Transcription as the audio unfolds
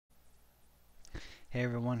Hey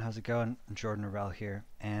everyone, how's it going? I'm Jordan Revell here,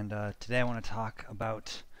 and today I want to talk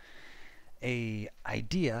about an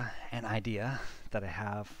idea that I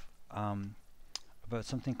have um, about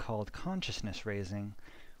something called consciousness raising,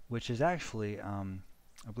 which is actually, I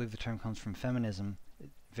believe the term comes from feminism.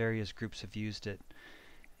 Various groups have used it,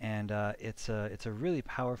 and it's a really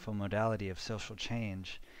powerful modality of social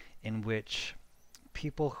change, in which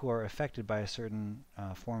people who are affected by a certain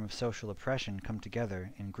form of social oppression come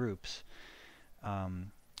together in groups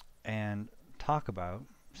um, and talk about,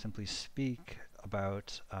 simply speak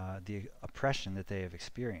about the oppression that they have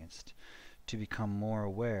experienced, to become more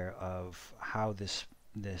aware of how this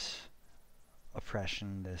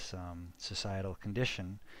oppression, this societal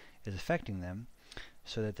condition, is affecting them,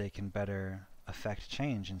 so that they can better affect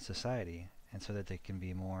change in society, and so that they can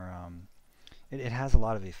be more. It has a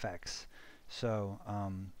lot of effects. So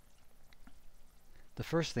the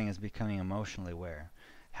first thing is becoming emotionally aware.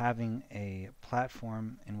 Having a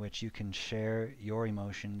platform in which you can share your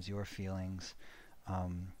emotions, your feelings,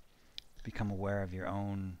 um, become aware of your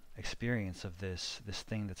own experience of this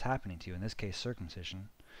thing that's happening to you, in this case circumcision,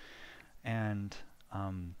 and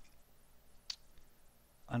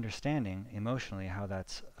understanding emotionally how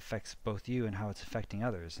that affects both you and how it's affecting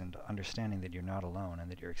others, and understanding that you're not alone, and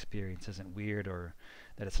that your experience isn't weird, or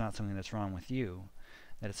that it's not something that's wrong with you,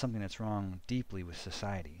 that it's something that's wrong deeply with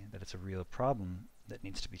society, that it's a real problem that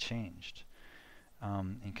needs to be changed,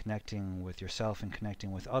 in connecting with yourself and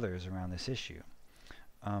connecting with others around this issue.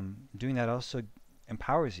 Doing that also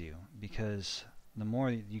empowers you, because the more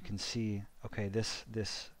you can see, okay,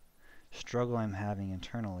 this struggle I'm having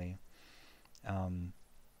internally, um,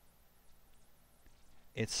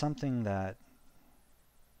 it's something that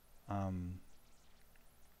um,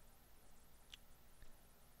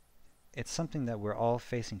 we're all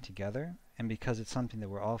facing together, and because it's something that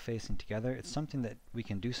we're all facing together, it's something that we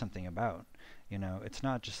can do something about. You know, it's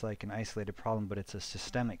not just like an isolated problem, but it's a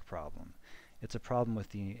systemic problem. It's a problem with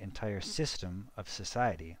the entire system of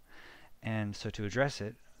society. And so to address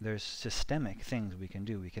it, there's systemic things we can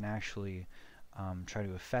do. We can actually try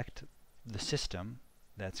to affect the system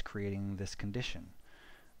that's creating this condition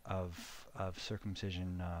of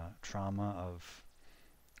circumcision trauma,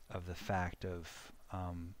 of the fact of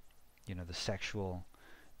the sexual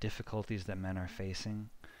difficulties that men are facing,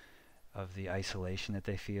 of the isolation that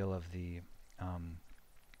they feel, of the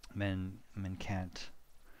men can't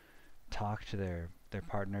talk to their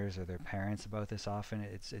partners or their parents about this often.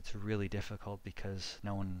 It's really difficult, because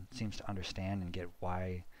no one seems to understand and get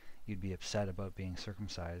why you'd be upset about being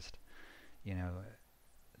circumcised. You know,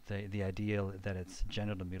 the idea that it's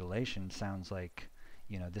genital mutilation sounds like,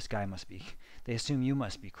 this guy must be, they assume you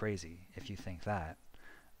must be crazy if you think that.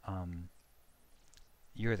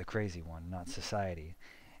 You're the crazy one, not society.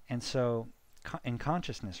 And so in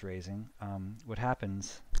consciousness raising, what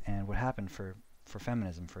happens, and what happened for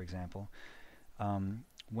feminism, for example,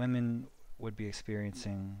 women would be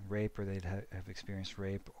experiencing rape, or they'd have experienced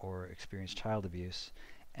rape or experienced child abuse,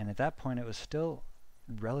 and at that point it was still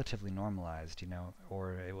relatively normalized,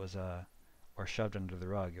 or it was or shoved under the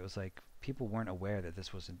rug. It was like people weren't aware that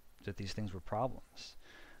that these things were problems,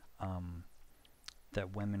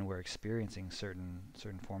 that women were experiencing certain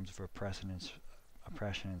forms of oppression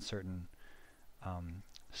and certain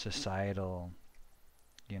societal,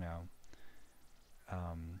 you know,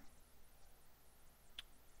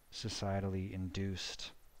 societally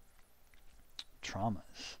induced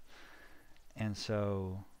traumas. And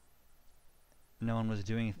so no one was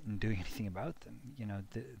doing anything about them.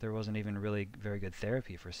 There wasn't even really very good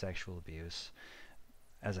therapy for sexual abuse,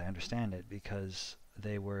 as I understand it, because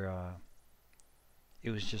they were it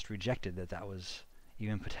was just rejected that was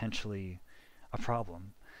even potentially a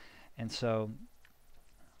problem. And so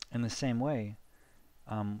in the same way,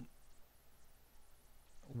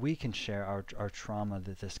 we can share our trauma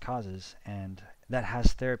that this causes, and that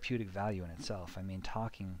has therapeutic value in itself. I mean,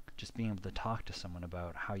 just being able to talk to someone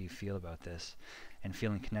about how you feel about this, and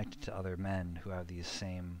feeling connected to other men who have these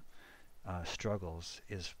same struggles,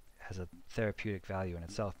 has a therapeutic value in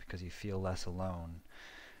itself, because you feel less alone,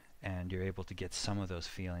 and you're able to get some of those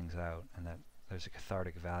feelings out, and that there's a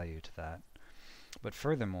cathartic value to that. But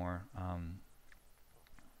furthermore,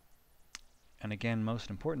 and again,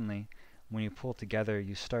 most importantly, when you pull together,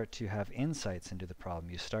 you start to have insights into the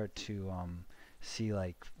problem. You start to see,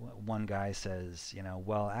 like, one guy says,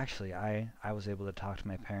 well, actually, I was able to talk to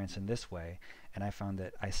my parents in this way, and I found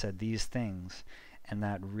that I said these things, and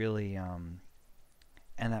that really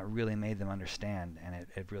made them understand, and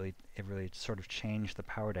it really sort of changed the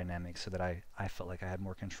power dynamic, so that I felt like I had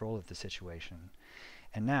more control of the situation.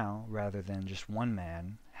 And now, rather than just one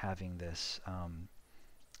man having this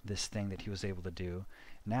this thing that he was able to do.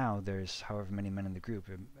 Now there's however many men in the group.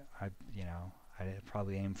 I'd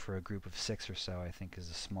probably aim for a group of 6 or so. I think is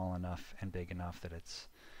a small enough and big enough that it's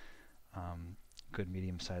good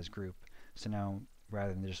medium-sized group. So now,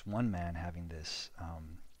 rather than just one man having this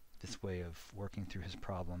this way of working through his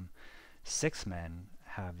problem, 6 men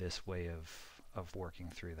have this way of working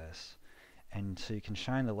through this. And so you can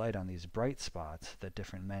shine the light on these bright spots that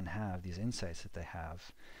different men have, these insights that they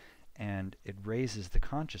have, and it raises the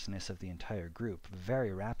consciousness of the entire group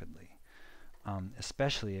very rapidly.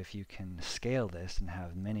 Especially if you can scale this and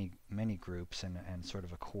have many groups and sort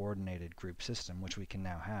of a coordinated group system, which we can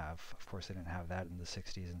now have. Of course, they didn't have that in the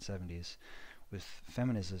 60s and 70s. With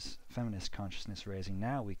feminist consciousness raising,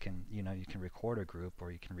 now we can, you can record a group,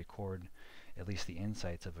 or you can record at least the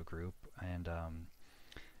insights of a group, and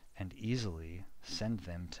easily send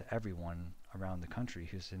them to everyone around the country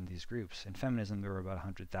who's in these groups. In feminism, there were about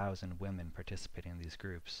 100,000 women participating in these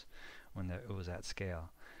groups when it was at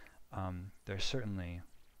scale. There's certainly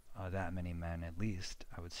that many men, at least,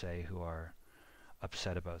 I would say, who are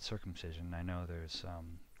upset about circumcision. I know there's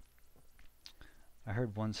I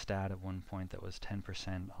heard one stat at one point that was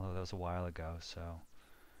 10%, although that was a while ago, so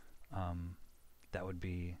that would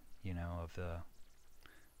be,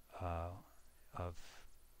 of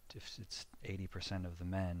if it's 80% of the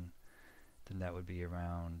men, then that would be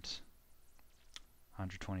around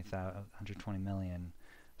 120 million.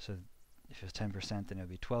 So if it's 10%, then it would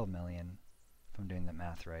be 12 million, if I'm doing that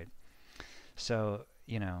math right. So,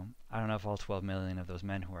 I don't know if all 12 million of those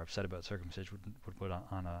men who are upset about circumcision would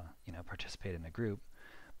participate in a group,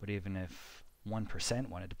 but even if 1%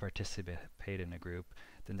 wanted to participate in a group,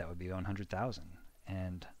 then that would be 100,000.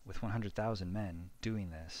 And with 100,000 men doing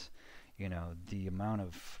this, the amount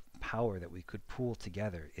of power that we could pool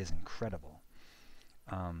together is incredible.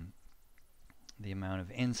 The amount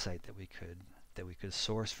of insight that we could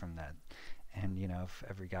source from that. And if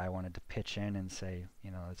every guy wanted to pitch in and say,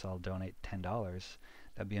 let's all donate $10,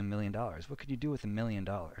 that'd be $1 million. What could you do with $1 million?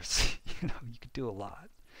 You could do a lot.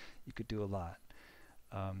 You could do a lot.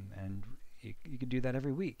 And you could do that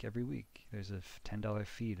every week. Every week there's a $10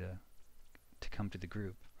 fee to come to the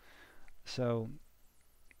group. So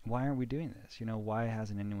why aren't we doing this? Why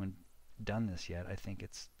hasn't anyone done this yet? I think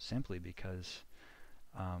it's simply because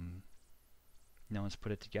no one's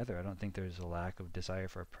put it together. I don't think there's a lack of desire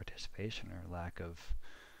for participation, or lack of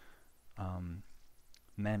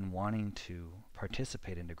men wanting to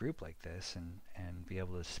participate in a group like this and be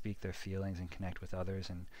able to speak their feelings and connect with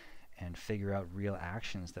others and figure out real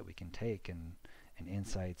actions that we can take, and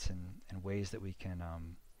insights and ways that we can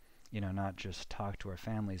not just talk to our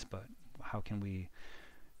families, but how can we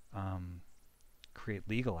create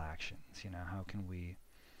legal actions? How can we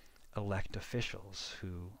elect officials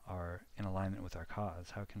who are in alignment with our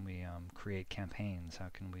cause? How can we create campaigns? How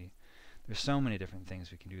can we... There's so many different things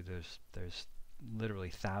we can do. There's literally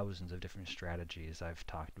thousands of different strategies. I've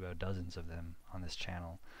talked about dozens of them on this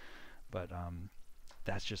channel, but I'm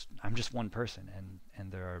just one person,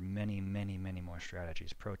 and there are many more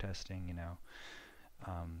strategies. Protesting,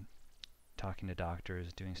 talking to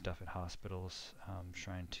doctors, doing stuff at hospitals,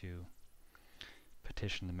 trying to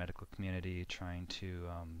petition the medical community, trying to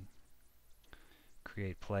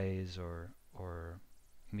create plays or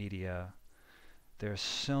media. There are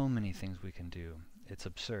so many things we can do. It's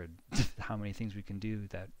absurd how many things we can do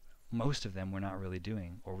that most of them we're not really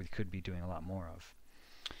doing, or we could be doing a lot more of.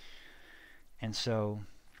 And so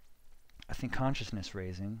I think consciousness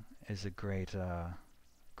raising is a great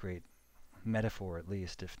metaphor, at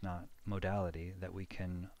least, if not modality, that we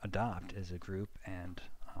can adopt as a group and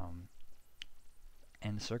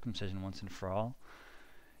end circumcision once and for all.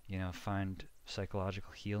 Find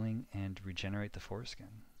psychological healing and regenerate the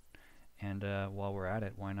foreskin. And while we're at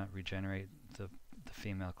it, why not regenerate the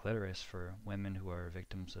female clitoris for women who are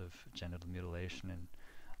victims of genital mutilation? And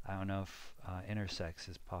I don't know if intersex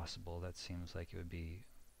is possible. That seems like it would be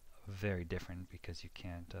very different, because you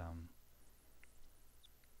can't,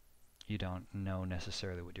 you don't know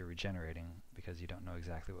necessarily what you're regenerating, because you don't know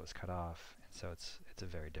exactly what was cut off. And so it's a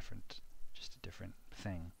very different, just a different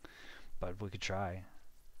thing. But we could try.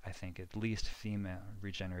 I think at least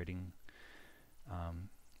regenerating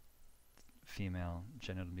female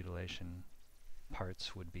genital mutilation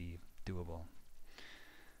parts would be doable.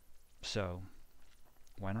 So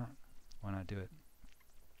why not? Why not do it?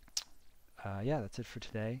 Yeah, that's it for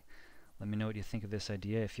today. Let me know what you think of this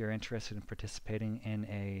idea. If you're interested in participating in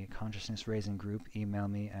a consciousness raising group, email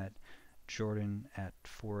me at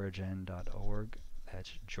jordan@foregen.org.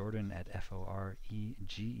 That's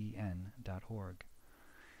jordan@foregen.org.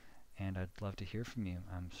 And I'd love to hear from you.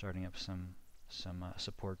 I'm starting up some some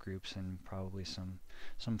support groups and probably some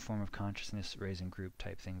form of consciousness raising group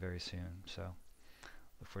type thing very soon. So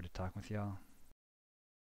look forward to talking with y'all.